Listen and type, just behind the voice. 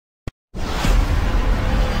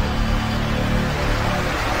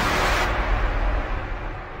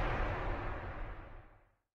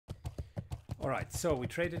Alright, so we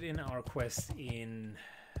traded in our quest in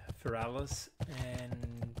Feralis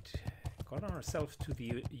and got ourselves to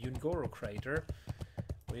the Ungoro crater,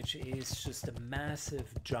 which is just a massive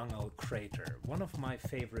jungle crater. One of my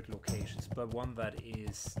favorite locations, but one that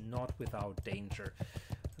is not without danger.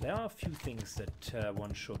 There are a few things that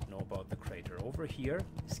one should know about the crater. Over here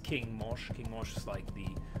is King Mosh. King Mosh is like the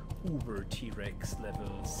Uber T-Rex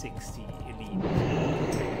level 60 elite.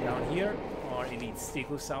 Down here are elite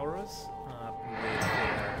Stegosaurus with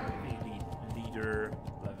their elite leader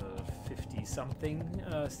level 50 something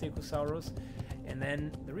Stegosaurus. And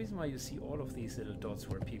then the reason why you see all of these little dots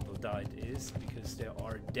where people died is because there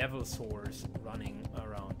are devil sores running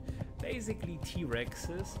around. Basically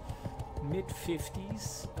T-Rexes,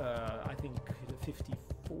 mid-50s, I think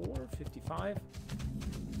 54, 55.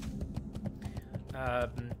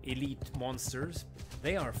 Elite monsters.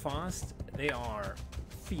 They are fast, they are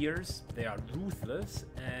fierce, they are ruthless,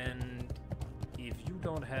 and if you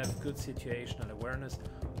don't have good situational awareness,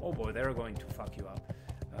 oh boy, they're going to fuck you up.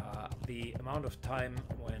 The amount of time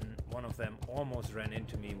when one of them almost ran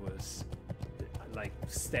into me was like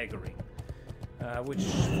staggering, which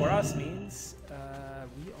for us means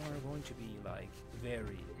we are going to be like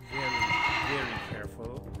very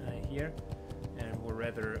careful here, and we're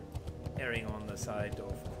rather erring on the side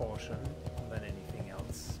of caution than anything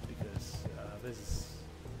else, because this is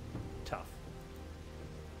tough.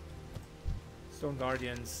 Stone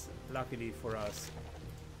Guardians, luckily for us,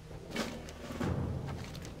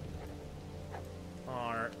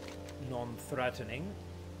 are non-threatening.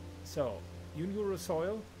 So, Ungoro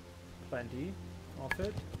soil, plenty of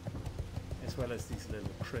it, as well as these little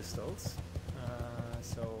crystals.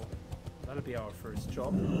 So that'll be our first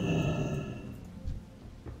job.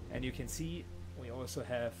 And you can see we also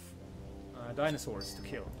have dinosaurs to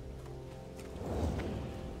kill.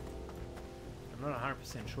 I'm not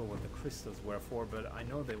 100% sure what the crystals were for, but I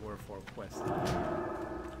know they were for a quest.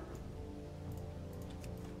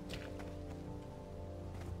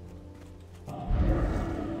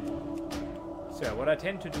 So what I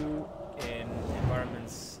tend to do in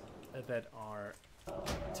environments that are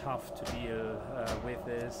tough to deal with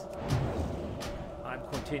is I'm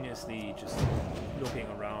continuously just looking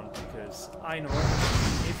around, because I know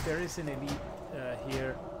if there is an elite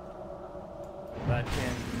here that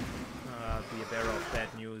can be a bearer of bad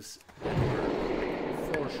news, then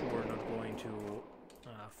we're for sure not going to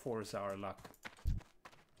force our luck.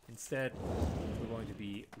 Instead, we're going to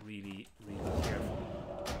be really careful.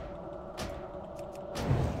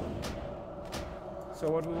 So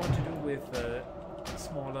what we want to do with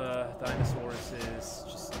smaller dinosaurs is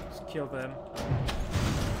just kill them.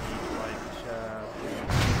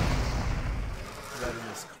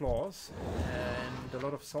 Ravenous claws and a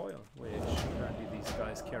lot of soil, which apparently these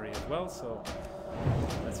guys carry as well, so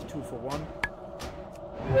that's a 2 for 1.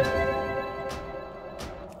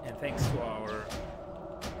 And thanks to our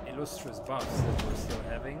illustrious buffs that we're still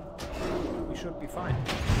having, we should be fine.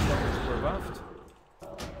 As long as we're buffed,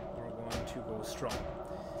 we're going to go strong.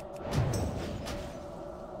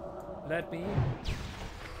 Let me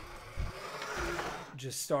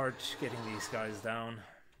just start getting these guys down.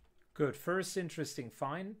 Good, first interesting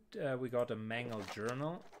find. We got a mangled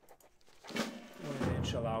journal,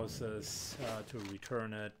 which allows us to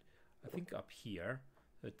return it, I think up here.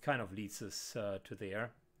 It kind of leads us to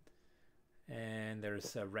there. And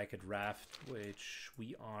there's a ragged raft, which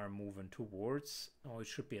we are moving towards. Oh, it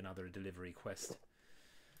should be another delivery quest.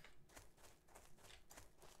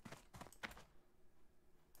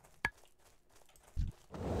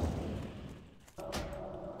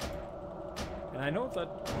 And I know that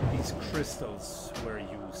these crystals were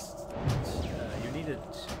used. You needed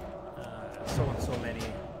so and so many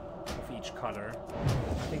of each color,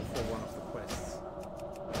 I think, for one of the quests.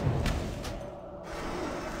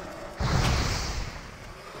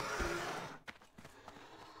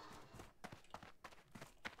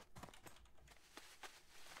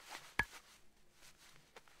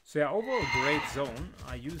 So yeah, overall great zone.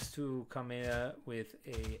 I used to come here with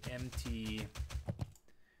a empty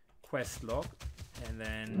quest log and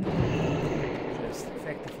then just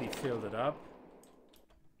effectively filled it up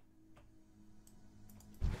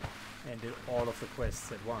and did all of the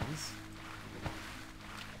quests at once.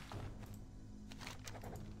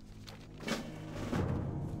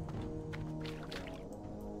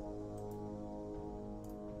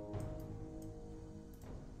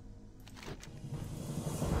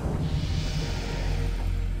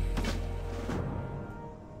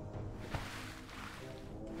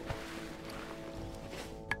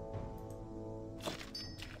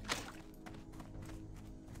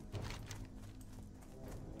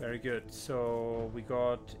 Very good. So we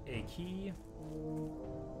got a key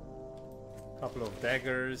Couple of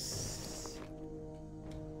daggers.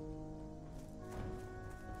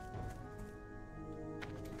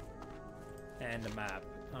 And a map.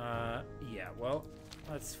 Yeah, well,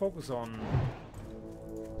 let's focus on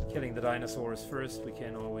killing the dinosaurs first. We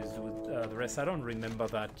can always do the rest. I don't remember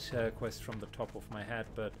that quest from the top of my head,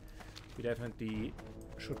 but we definitely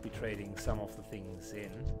should be trading some of the things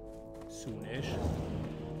in soonish.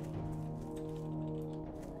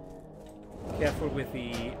 Careful with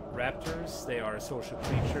the raptors. They are social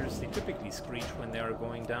creatures. They typically screech when they are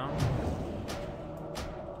going down.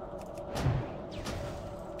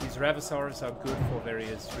 These Ravasaurs are good for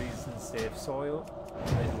various reasons. They have soil,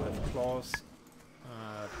 they do have claws.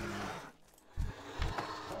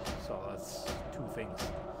 So that's two things.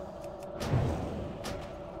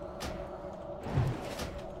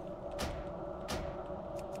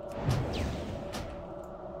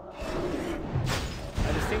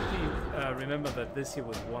 I distinctly remember that this here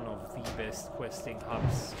was one of the best questing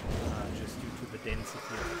hubs, just due to the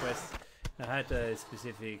density of quests. I had a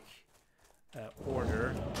specific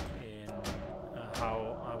order in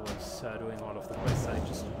how I was doing all of the quests. I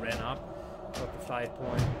just ran up, got the flight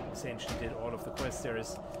point, essentially did all of the quests. There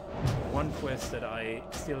is one quest that I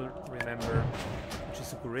still remember, which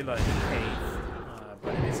is a gorilla in a cave,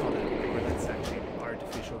 but it is not a gorilla, it's actually an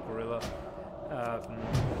artificial gorilla.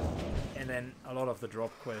 And then a lot of the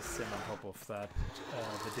drop quests, and on top of that,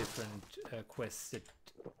 the different quests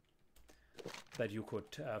that you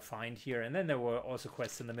could find here. And then there were also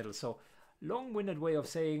quests in the middle. So long-winded way of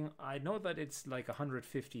saying, I know that it's like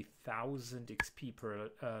 150,000 XP per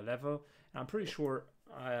level. And I'm pretty sure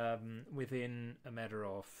within a matter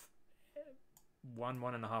of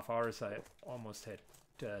 1.5 hours, I almost had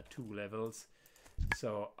 2 levels.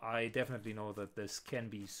 So I definitely know that this can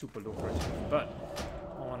be super lucrative. But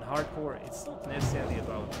on hardcore, it's not necessarily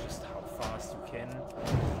about just how fast you can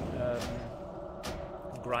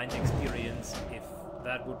grind experience. If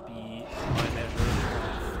that would be my measure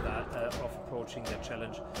of approaching that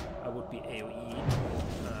challenge, I would be AoE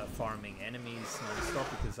farming enemies non-stop,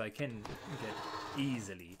 because I can get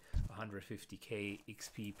easily 150k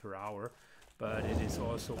XP per hour, but it is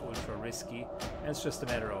also ultra risky, and it's just a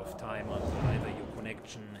matter of time until either your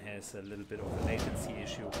connection has a little bit of a latency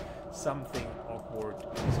issue, something awkward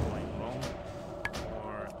is going wrong,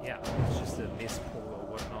 or yeah, it's just a mispull or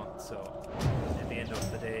whatnot. So at the end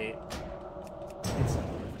of the day, it's not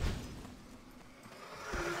worth it.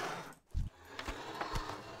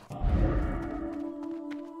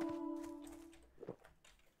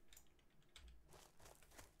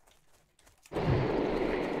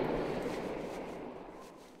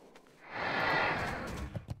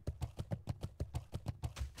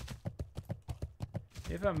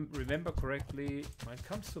 If I remember correctly, when it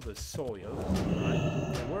comes to the soil,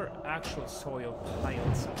 right, there were actual soil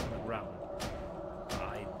piles on the ground.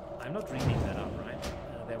 I'm not reading that up, right?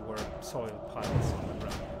 There were soil piles on the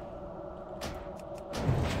ground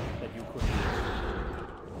that you could eat.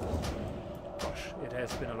 Gosh, it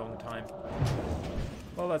has been a long time.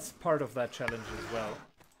 Well, that's part of that challenge as well.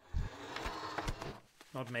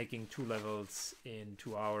 Not making 2 levels in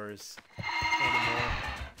 2 hours anymore.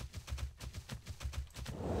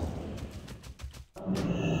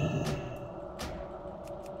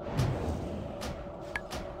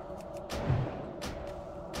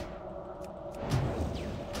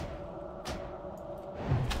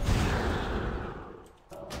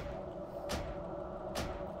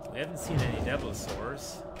 We haven't seen any devil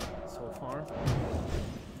sores so far.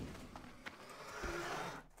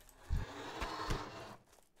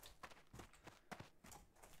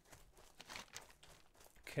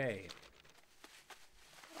 Okay.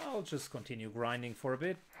 I'll just continue grinding for a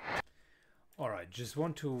bit. Alright, just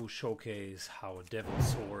want to showcase how a devil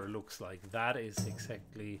sore looks like. That is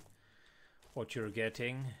exactly what you're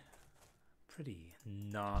getting. Pretty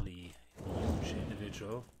gnarly, huge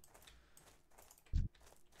individual.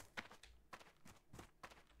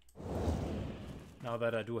 Now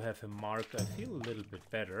that I do have him marked, I feel a little bit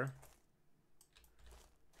better.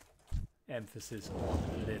 Emphasis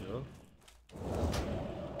on little.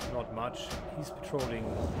 Not much. He's patrolling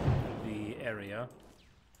the area,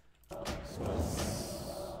 so it's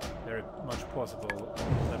very much possible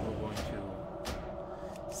that we're going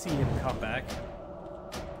to see him come back.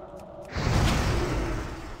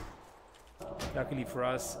 Luckily for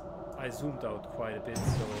us, I zoomed out quite a bit,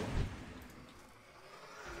 so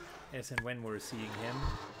as and when we're seeing him,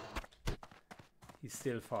 he's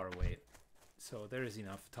still far away, so there is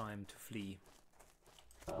enough time to flee.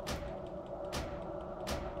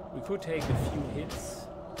 We could take a few hits,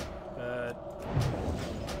 but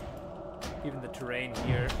given the terrain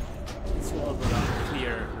here, It's all but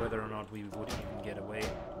unclear whether or not we would even get away.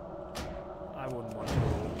 I wouldn't want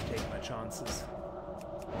to take my chances.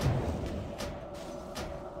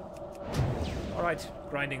 Alright,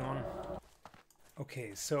 grinding on.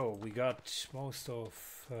 Okay, so we got most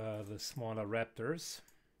of the smaller raptors.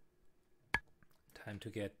 Time to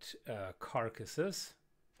get carcasses.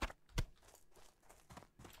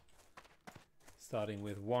 Starting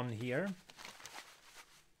with one here.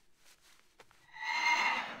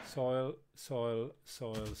 Soil, soil,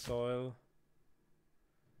 soil, soil.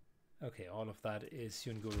 Okay, all of that is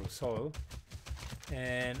Unguru soil.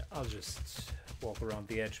 And I'll just walk around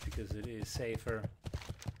the edge because it is safer.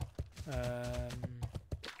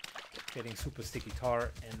 Getting super sticky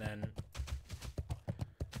tar and then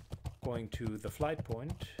going to the flight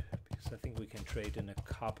point because I think we can trade in a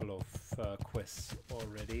couple of quests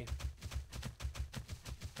already.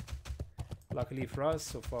 Luckily for us,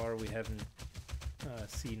 so far we haven't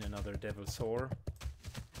seen another Devil Soar,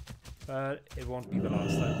 but it won't be the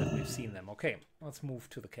last time that we've seen them. Okay, let's move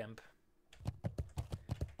to the camp.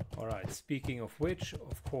 Alright, speaking of which,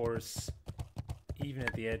 of course, even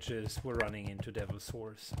at the edges, we're running into Devil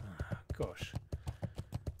Soars. Gosh.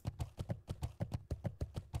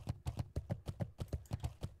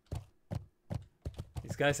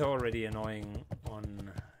 These guys are already annoying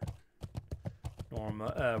on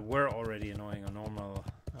normal, were already annoying on normal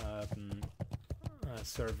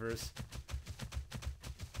servers.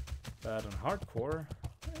 But on hardcore,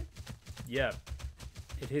 yeah,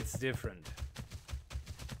 it hits different.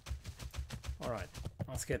 Alright,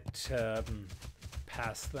 let's get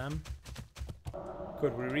past them.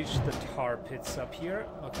 Good, we reached the tar pits up here.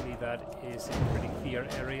 Luckily that is a pretty clear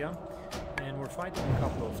area. And we're fighting a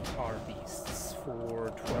couple of tar beasts for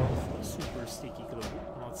 12 super sticky glue.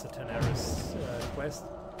 Not a Tenaris quest.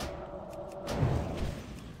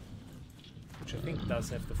 Which I think does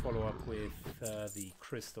have to follow up with the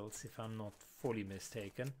crystals, if I'm not fully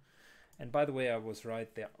mistaken. And by the way, I was right,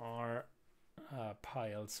 there are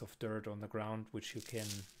piles of dirt on the ground which you can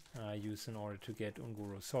use in order to get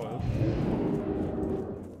Unguru soil.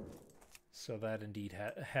 So that indeed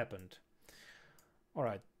happened.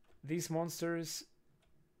 Alright, these monsters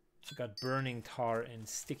got burning tar and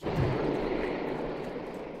sticky tar.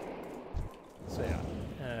 So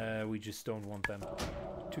yeah, we just don't want them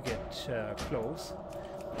to get close.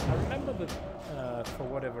 I remember that for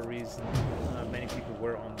whatever reason many people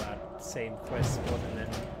were on that same quest spot and then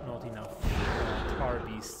not enough tar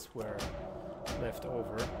beasts were left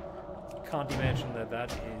over. Can't imagine that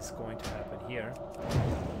that is going to happen here.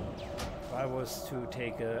 If I was to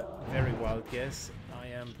take a very wild guess, I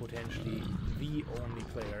am potentially the only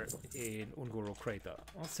player in Unguru Crater.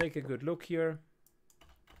 Let's take a good look here.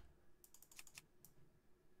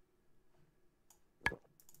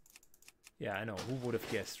 Yeah, I know, who would have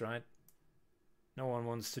guessed, right? No one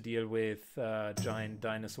wants to deal with giant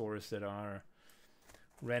dinosaurs that are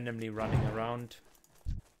randomly running around,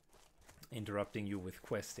 interrupting you with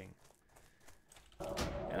questing.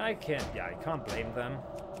 And I can't blame them,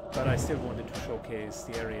 but I still wanted to showcase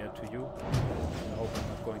the area to you. I hope I'm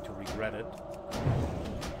not going to regret it.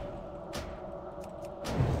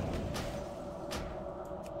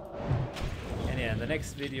 And yeah, in the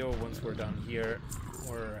next video, once we're done here,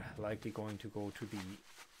 we're likely going to go to the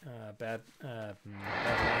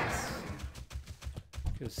Badlands,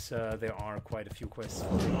 because there are quite a few quests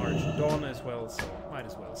for the Argent Dawn as well, so might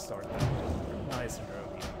as well start that nice and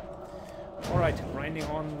early. Alright, grinding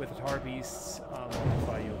on with the tar beasts. I'll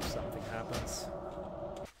notify you if something happens.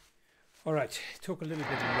 Alright, took a little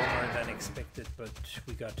bit longer than expected, but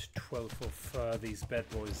we got 12 of these bad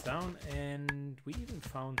boys down, and we even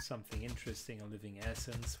found something interesting, a living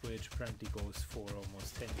essence, which apparently goes for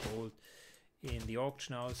almost 10 gold in the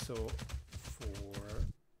auction house. So for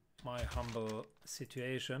my humble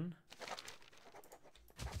situation,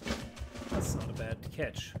 that's not a bad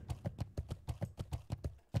catch.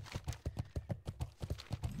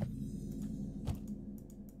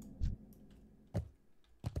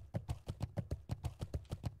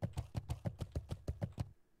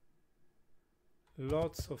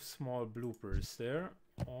 Lots of small bloopers there,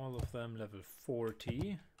 all of them level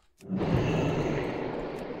 40.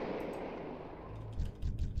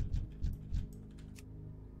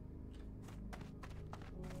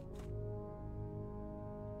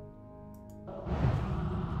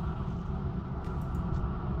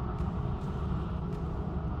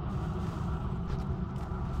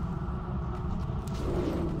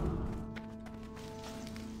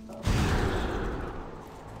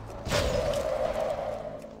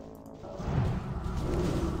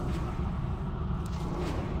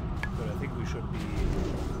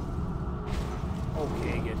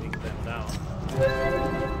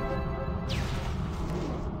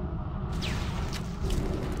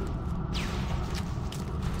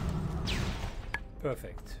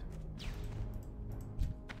 Perfect.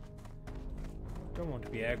 Don't want to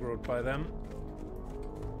be aggroed by them.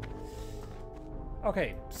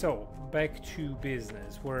 Okay, so back to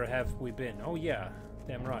business. Where have we been? Oh yeah,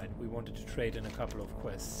 damn right. We wanted to trade in a couple of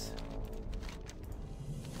quests.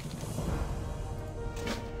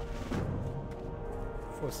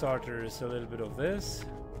 For starters, a little bit of this.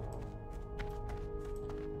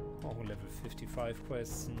 Oh, level 55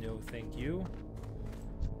 quests. No, thank you.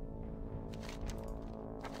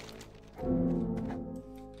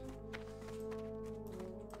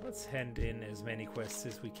 Let's hand in as many quests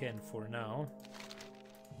as we can for now.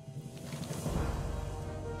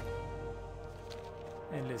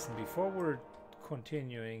 And listen, before we're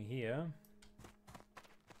continuing here,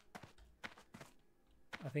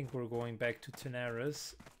 I think we're going back to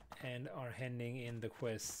Tenaris and are handing in the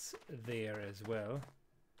quests there as well.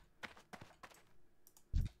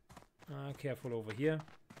 Careful over here.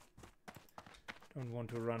 Don't want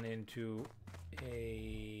to run into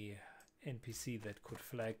a NPC that could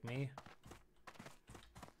flag me.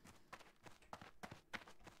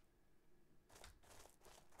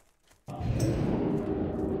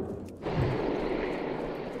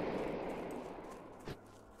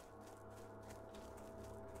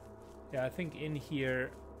 Yeah, I think in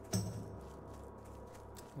here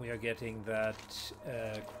we are getting that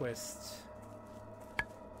quest,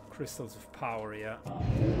 Crystals of Power, yeah.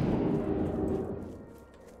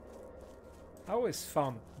 I always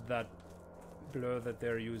found that blur that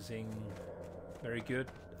they're using very good.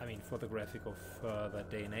 I mean, for the graphic of that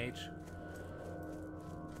day and age.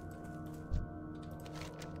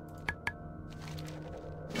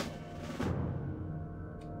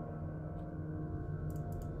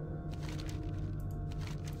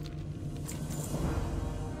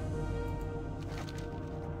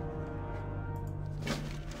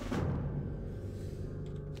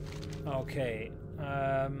 Okay,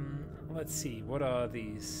 let's see, what are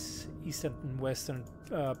these? Eastern and Western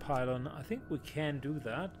pylon. I think we can do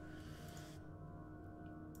that.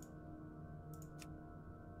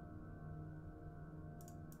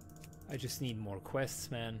 I just need more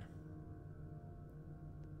quests, man.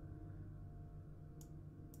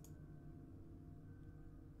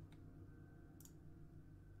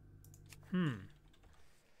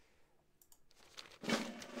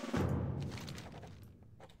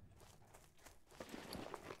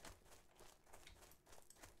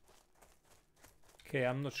 Okay,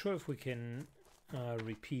 I'm not sure if we can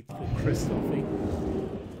repeat the crystal thing.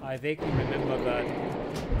 I vaguely remember that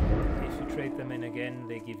if you trade them in again,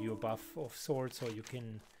 they give you a buff of swords, or you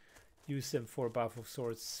can use them for a buff of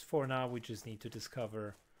swords. For now, we just need to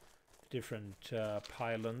discover the different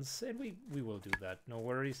pylons, and we will do that, no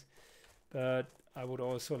worries. But I would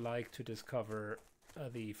also like to discover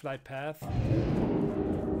the flight path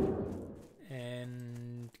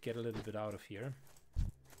and get a little bit out of here.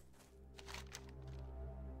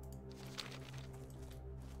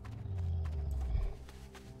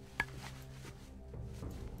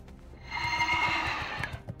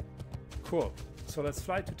 Cool. So let's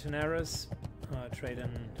fly to Tenaris, trade in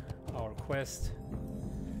our quest,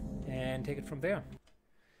 and take it from there.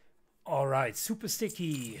 All right, super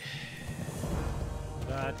sticky.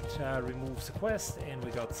 That removes the quest, and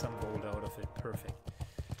we got some gold out of it. Perfect.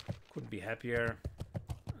 Couldn't be happier.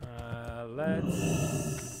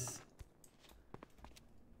 Let's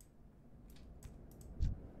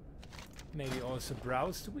maybe also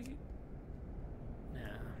browse. Do we?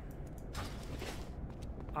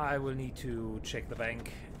 I will need to check the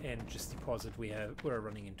bank and just deposit. We're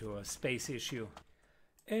running into a space issue.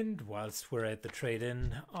 And whilst we're at the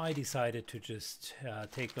trade-in, I decided to just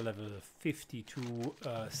take the level 52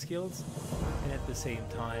 skills, and at the same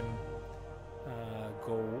time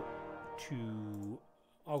go to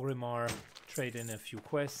Ogrimmar, trade in a few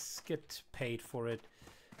quests, get paid for it,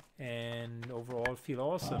 and overall feel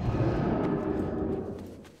awesome.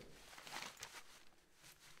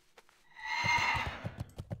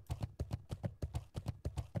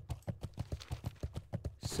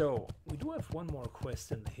 So, we do have one more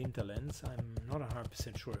quest in the hinterlands. I'm not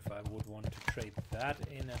 100% sure if I would want to trade that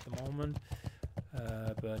in at the moment,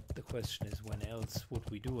 but the question is, when else would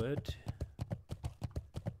we do it?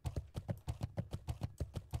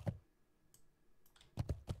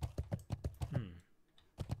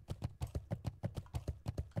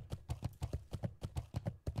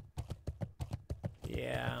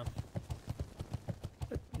 Yeah,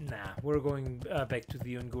 but nah, we're going back to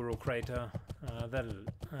the Unguro crater.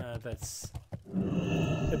 That's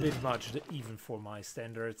a bit much even for my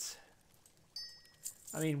standards.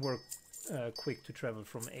 I mean, we're quick to travel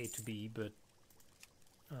from A to B, but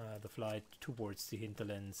the flight towards the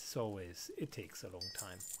hinterlands is always, it takes a long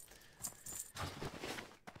time.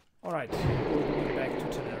 Alright, we're going back to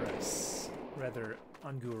Teneris, rather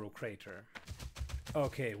Unguro Crater.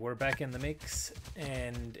 Okay, we're back in the mix,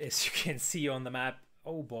 and as you can see on the map,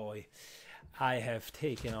 oh boy, I have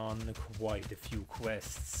taken on quite a few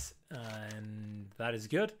quests, and that is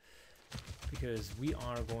good, because we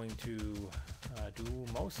are going to do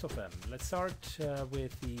most of them. Let's start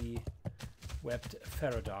with the webbed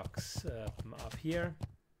Pharadox up here.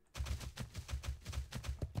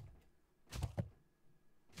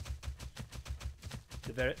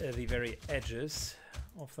 The very edges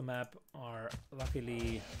of the map are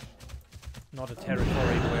luckily not a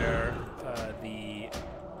territory where the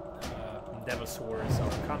Devil Swords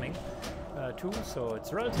are coming to, so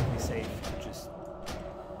it's relatively safe to just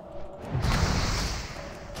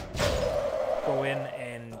go in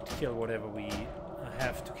and kill whatever we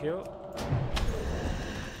have to kill.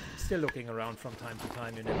 Still looking around from time to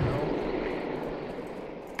time, you never know.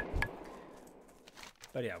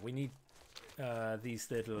 But yeah, we need these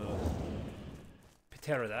little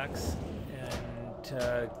pterodactyls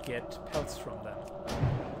and get pelts from them.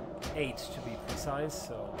 8 to be precise,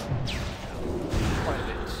 so quite a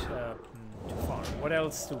bit to farm. What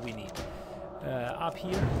else do we need? Up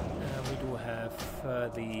here we do have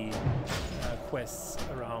the quests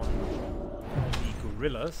around the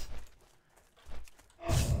gorillas.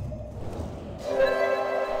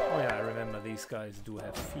 Oh yeah, I remember these guys do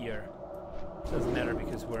have fear. Doesn't matter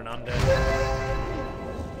because we're an undead.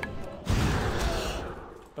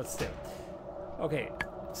 But still. Okay,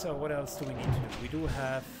 so what else do we need to do? We do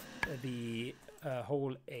have the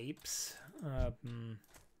whole apes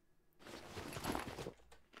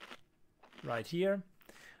right here.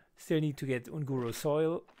 Still need to get Unguro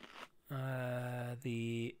soil,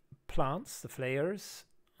 the plants, the flayers,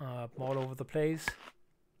 all over the place.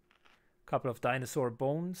 Couple of dinosaur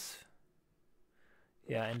bones.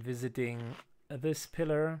 Yeah, and visiting this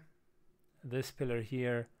pillar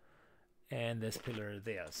here, and this pillar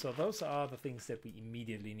there. So those are the things that we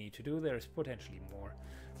immediately need to do. There's potentially more,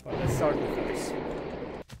 but let's start with those.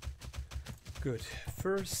 Good.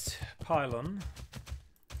 First pylon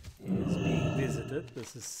is being visited.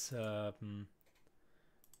 This is the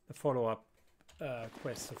follow-up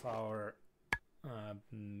quest of our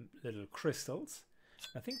little crystals.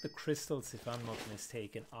 I think the crystals, if I'm not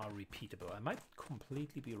mistaken, are repeatable. I might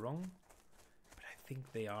completely be wrong, but I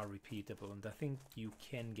think they are repeatable, and I think you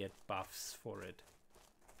can get buffs for it.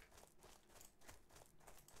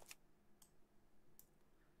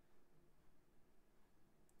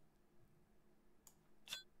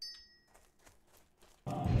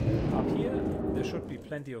 Up here, there should be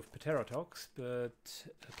plenty of Pterotox, but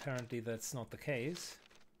apparently that's not the case.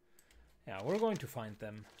 Yeah, we're going to find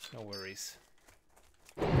them, no worries.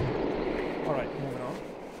 Alright, moving on.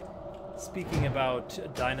 Speaking about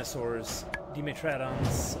dinosaurs,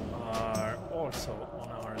 Dimetrodons are also on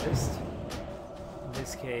our list. In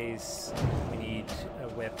this case, we need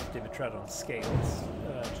webbed Dimetrodon scales,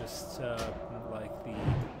 just like the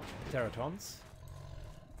Pteratons.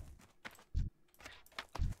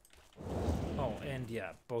 Oh, and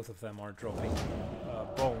yeah, both of them are dropping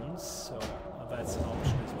bones, so that's an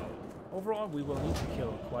option as well. Overall, we will need to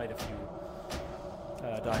kill quite a few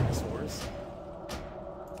dinosaurs,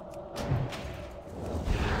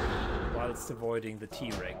 whilst avoiding the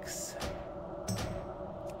T-Rex.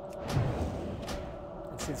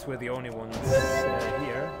 And since we're the only ones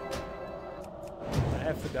here, I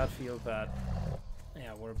have the gut feel that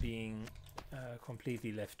yeah, we're being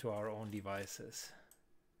completely left to our own devices.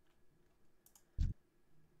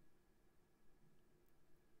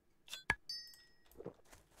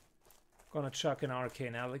 Gonna chuck an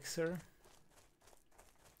arcane elixir.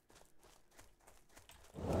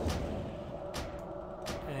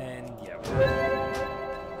 And yeah,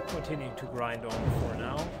 we're continuing to grind on for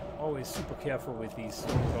now. Always super careful with these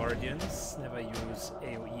Stone Guardians. Never use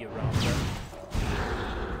AoE around them.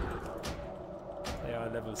 They are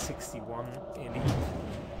level 61 elite.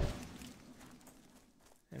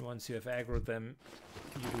 And once you have aggroed them,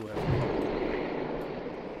 you do have a problem.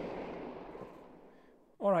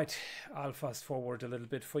 Alright, I'll fast forward a little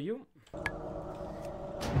bit for you.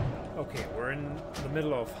 Okay, we're in the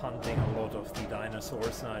middle of hunting a lot of the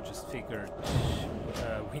dinosaurs, and I just figured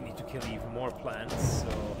we need to kill even more plants, so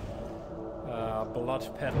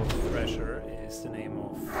Blood Petal Thresher is the name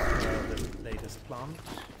of the latest plant.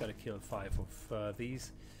 Gotta kill 5 of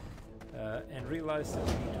these, and realize that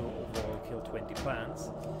we need to overall kill 20 plants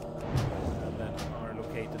that are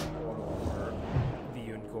located all over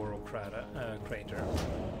the Unguro crater.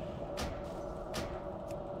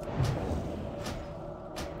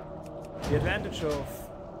 The advantage of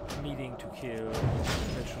needing to kill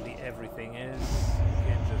literally everything is you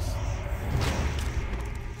can just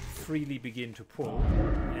freely begin to pull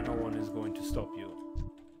and no one is going to stop you.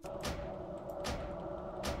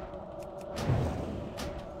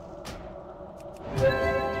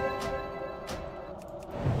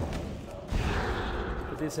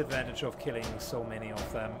 The disadvantage of killing so many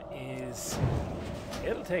of them is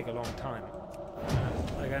it'll take a long time.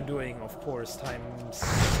 Like I'm doing, of course, time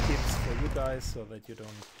skips for you guys so that you don't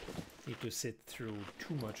need to sit through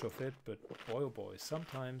too much of it, but boy oh boy,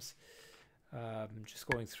 sometimes just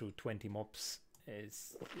going through 20 mobs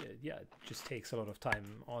is, yeah, it just takes a lot of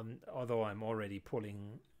time, although I'm already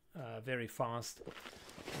pulling very fast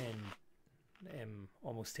and am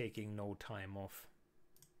almost taking no time off.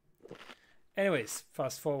 Anyways,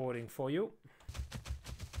 fast forwarding for you.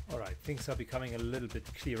 Alright, things are becoming a little bit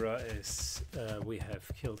clearer as we have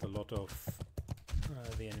killed a lot of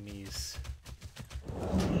the enemies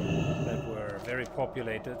that were very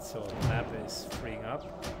populated, so the map is freeing up,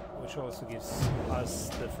 which also gives us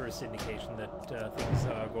the first indication that things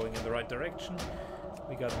are going in the right direction.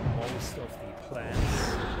 We got most of the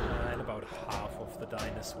plants and about half of the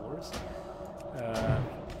dinosaurs.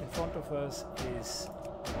 In front of us is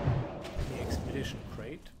the expedition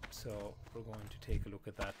crate, so we're going to take a look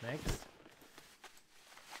at that next.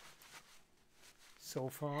 So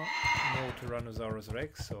far, no Tyrannosaurus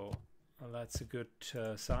Rex, so that's a good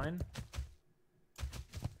sign.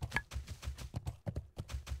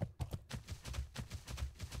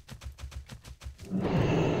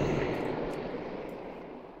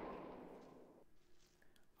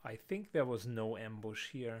 I think there was no ambush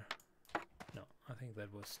here. No, I think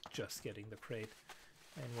that was just getting the crate.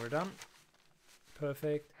 And we're done.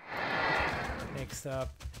 Perfect. Next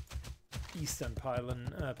up, Eastern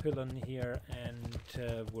Pylon here, and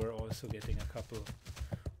we're also getting a couple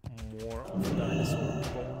more of the dinosaur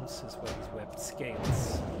bones as well as webbed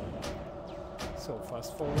scales. So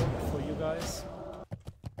fast forward for you guys.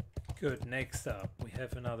 Good, next up we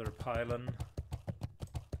have another pylon.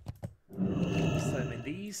 This time in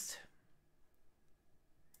the east.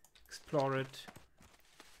 Explore it.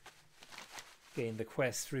 Gain the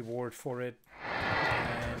quest reward for it.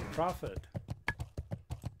 And profit.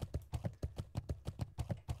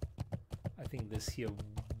 I think this here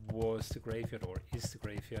was the graveyard, or is the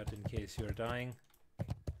graveyard in case you're dying.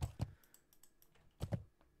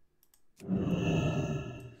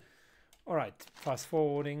 Alright, fast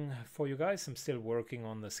forwarding for you guys. I'm still working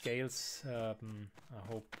on the scales. I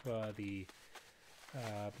hope the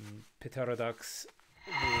Pterodactyls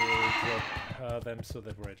will drop them so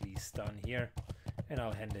that we're at least done here. And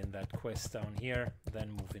I'll hand in that quest down here,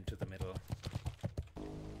 then move into the middle.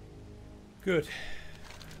 Good.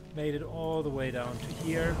 Made it all the way down to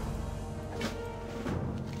here.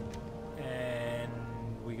 And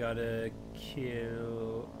we gotta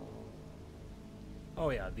kill... Oh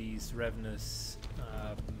yeah, these ravenous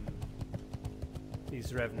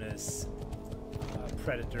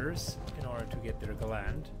predators in order to get their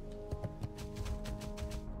gland.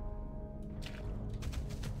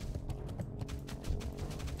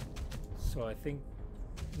 So I think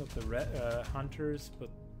not the hunters, but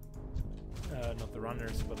not the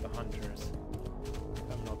runners, but the hunters,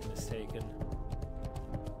 if I'm not mistaken.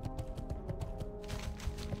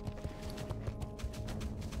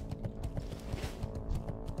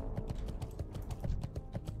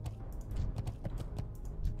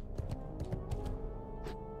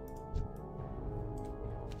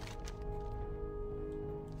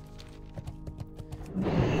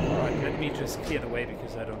 Just clear the way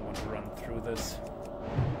because I don't want to run through this.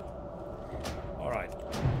 Alright,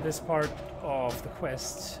 this part of the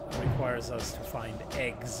quest requires us to find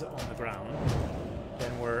eggs on the ground.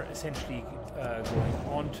 Then we're essentially going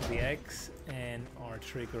onto the eggs and are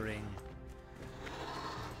triggering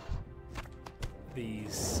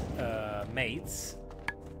these mates,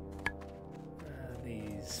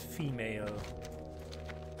 these female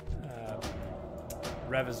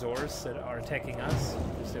Ravazors that are attacking us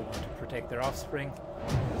because they want to protect their offspring,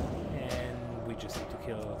 and we just need to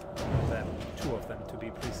kill them, 2 of them to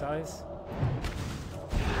be precise.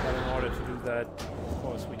 But in order to do that, of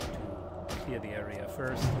course, we need to clear the area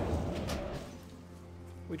first,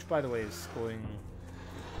 which by the way is going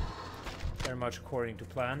very much according to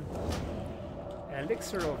plan.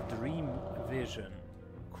 Elixir of Dream Vision.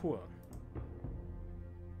 Cool.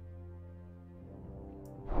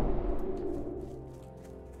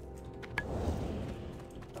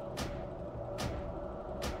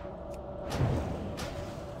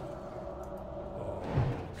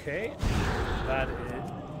 Okay, that is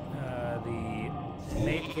the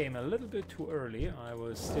mate came a little bit too early. I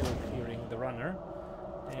was still clearing the runner.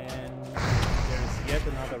 And there's yet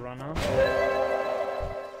another runner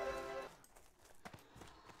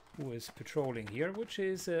who is patrolling here, which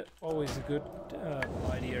is always a good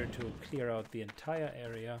idea to clear out the entire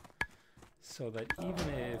area, so that even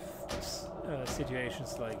if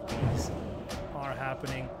situations like these are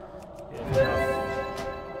happening, you have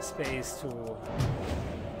enough space to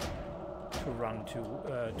run to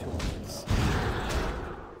woods.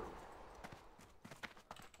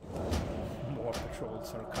 More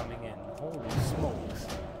patrols are coming in. Holy smokes.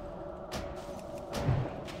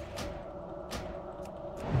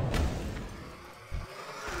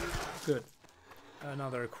 Good.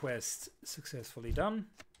 Another quest successfully done.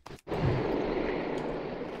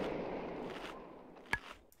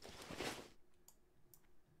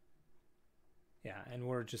 Yeah, and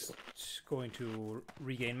we're just going to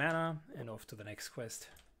regain mana and off to the next quest.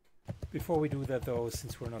 Before we do that though,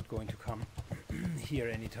 since we're not going to come here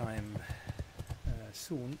anytime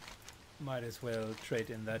soon, might as well trade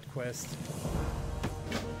in that quest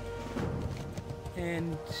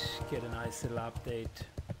and get a nice little update.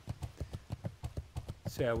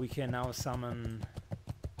 So yeah, we can now summon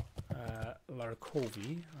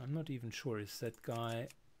Larkovi. I'm not even sure, is that guy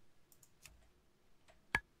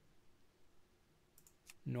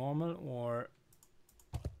normal or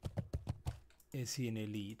is he an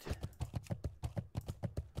elite?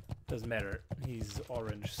 Doesn't matter, he's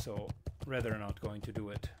orange, so rather not going to do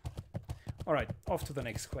it. Alright, off to the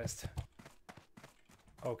next quest.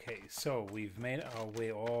 Okay, so we've made our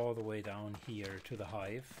way all the way down here to the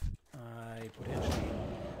hive. I potentially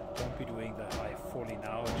won't be doing the hive fully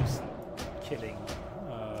now, just killing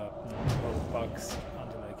bugs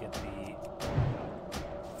until I get the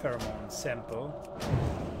pheromone sample.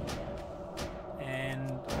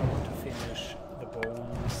 And I want to finish the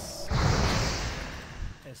bones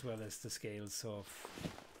as well as the scales of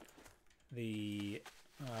the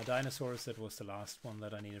dinosaurs. That was the last one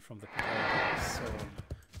that I needed from the potatoes. So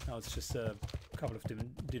now it's just a couple of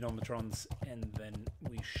dinometrons and then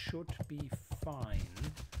we should be fine.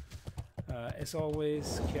 As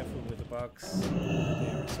always, careful with the bugs.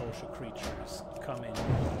 They are social creatures, come in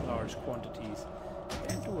large quantities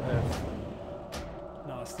and do have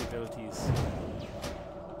nasty abilities.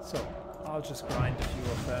 So I'll just grind a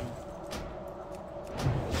few of them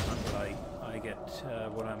until I get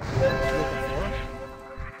what I'm looking for.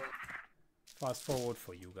 Fast forward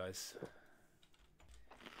for you guys.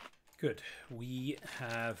 Good. We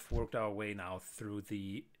have worked our way now through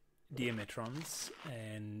the Diametrons,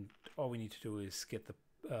 and all we need to do is get the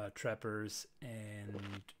trappers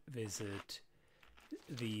and visit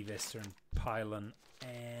the Western Pylon,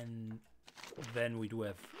 and then we do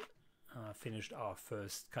have finished our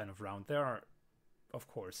first kind of round. There are, of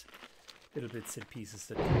course, little bits and pieces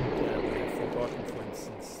that we have forgotten. For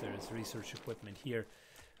instance, there's research equipment here,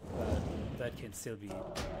 but that can still be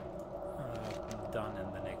done in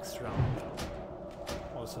the next round.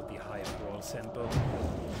 Also the hive wall sample.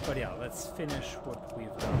 But yeah, let's finish what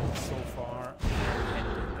we've done so far and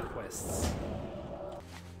end the quests.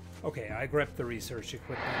 Okay, I grabbed the research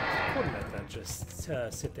equipment. Couldn't let that just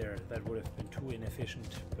sit there. That would have been too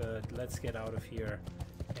inefficient. But let's get out of here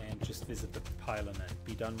and just visit the pylon and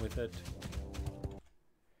be done with it.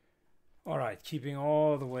 Alright, keeping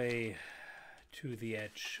all the way to the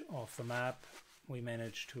edge of the map, we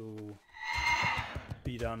managed to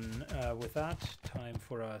be done with that. Time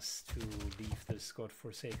for us to leave this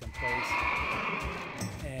godforsaken place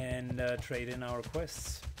and trade in our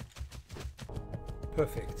quests.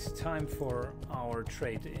 Perfect. Time for our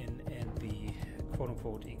trade in and the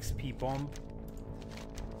quote-unquote XP bomb.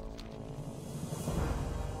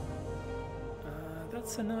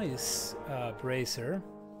 That's a nice bracer.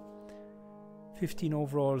 15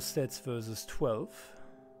 overall stats versus 12.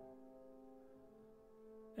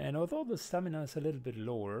 And although the stamina is a little bit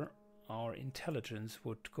lower, our intelligence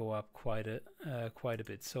would go up quite a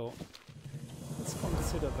bit. So let's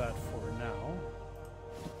consider that for now.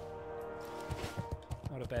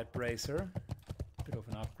 Not a bad bracer. Bit of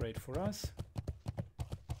an upgrade for us.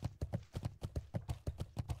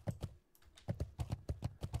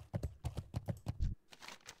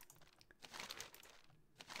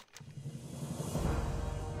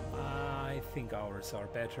 I think ours are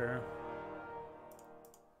better.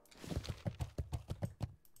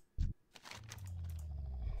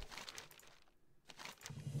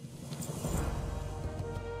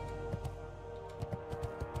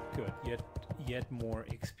 Good, yet more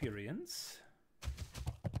experience.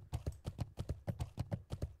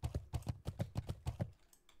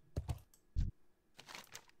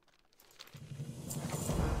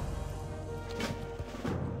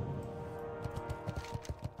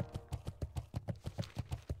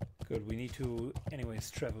 Good, we need to anyways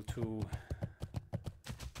travel to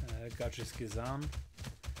Gajis Gizan.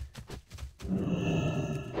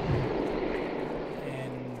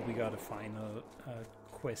 And we got a final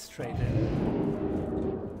quest trade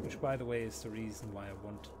in, which by the way is the reason why I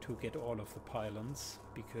want to get all of the pylons,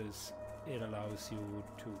 because it allows you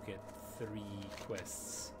to get 3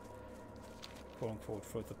 quests, quote unquote,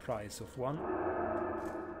 for the price of 1.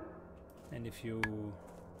 And if you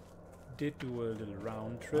did do a little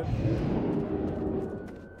round trip,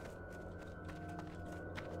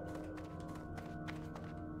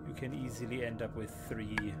 you can easily end up with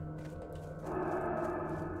 3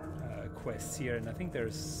 quests here, and I think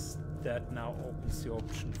there's that now opens the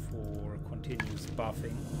option for continuous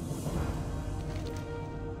buffing.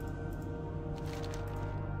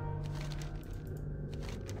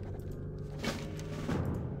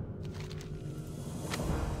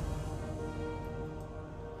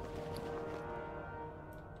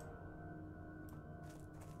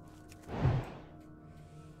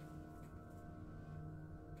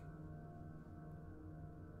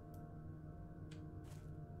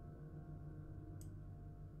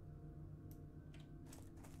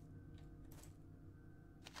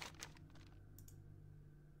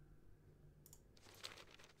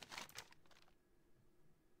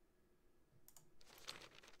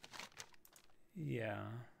 Yeah.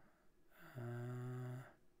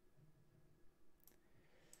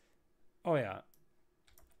 Oh yeah.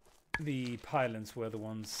 The pylons were the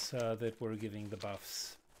ones that were giving the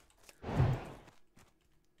buffs.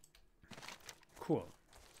 Cool.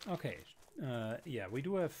 Okay. Yeah, we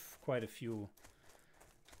do have quite a few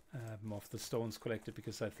of the stones collected,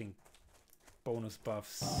 because I think bonus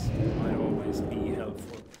buffs might always be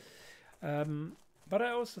helpful. But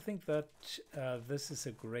I also think that this is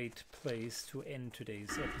a great place to end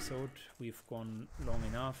today's episode. We've gone long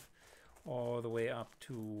enough, all the way up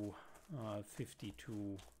to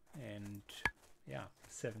 52 and yeah,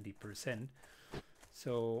 70%.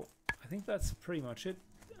 So I think that's pretty much it.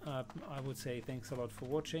 I would say thanks a lot for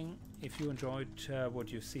watching. If you enjoyed what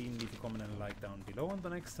you've seen, leave a comment and a like down below. And the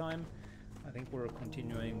next time, I think we're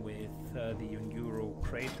continuing with the Undead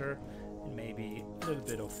crater, and maybe a little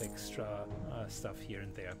bit of extra stuff here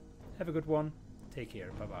and there. Have a good one. Take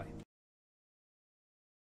care. Bye bye.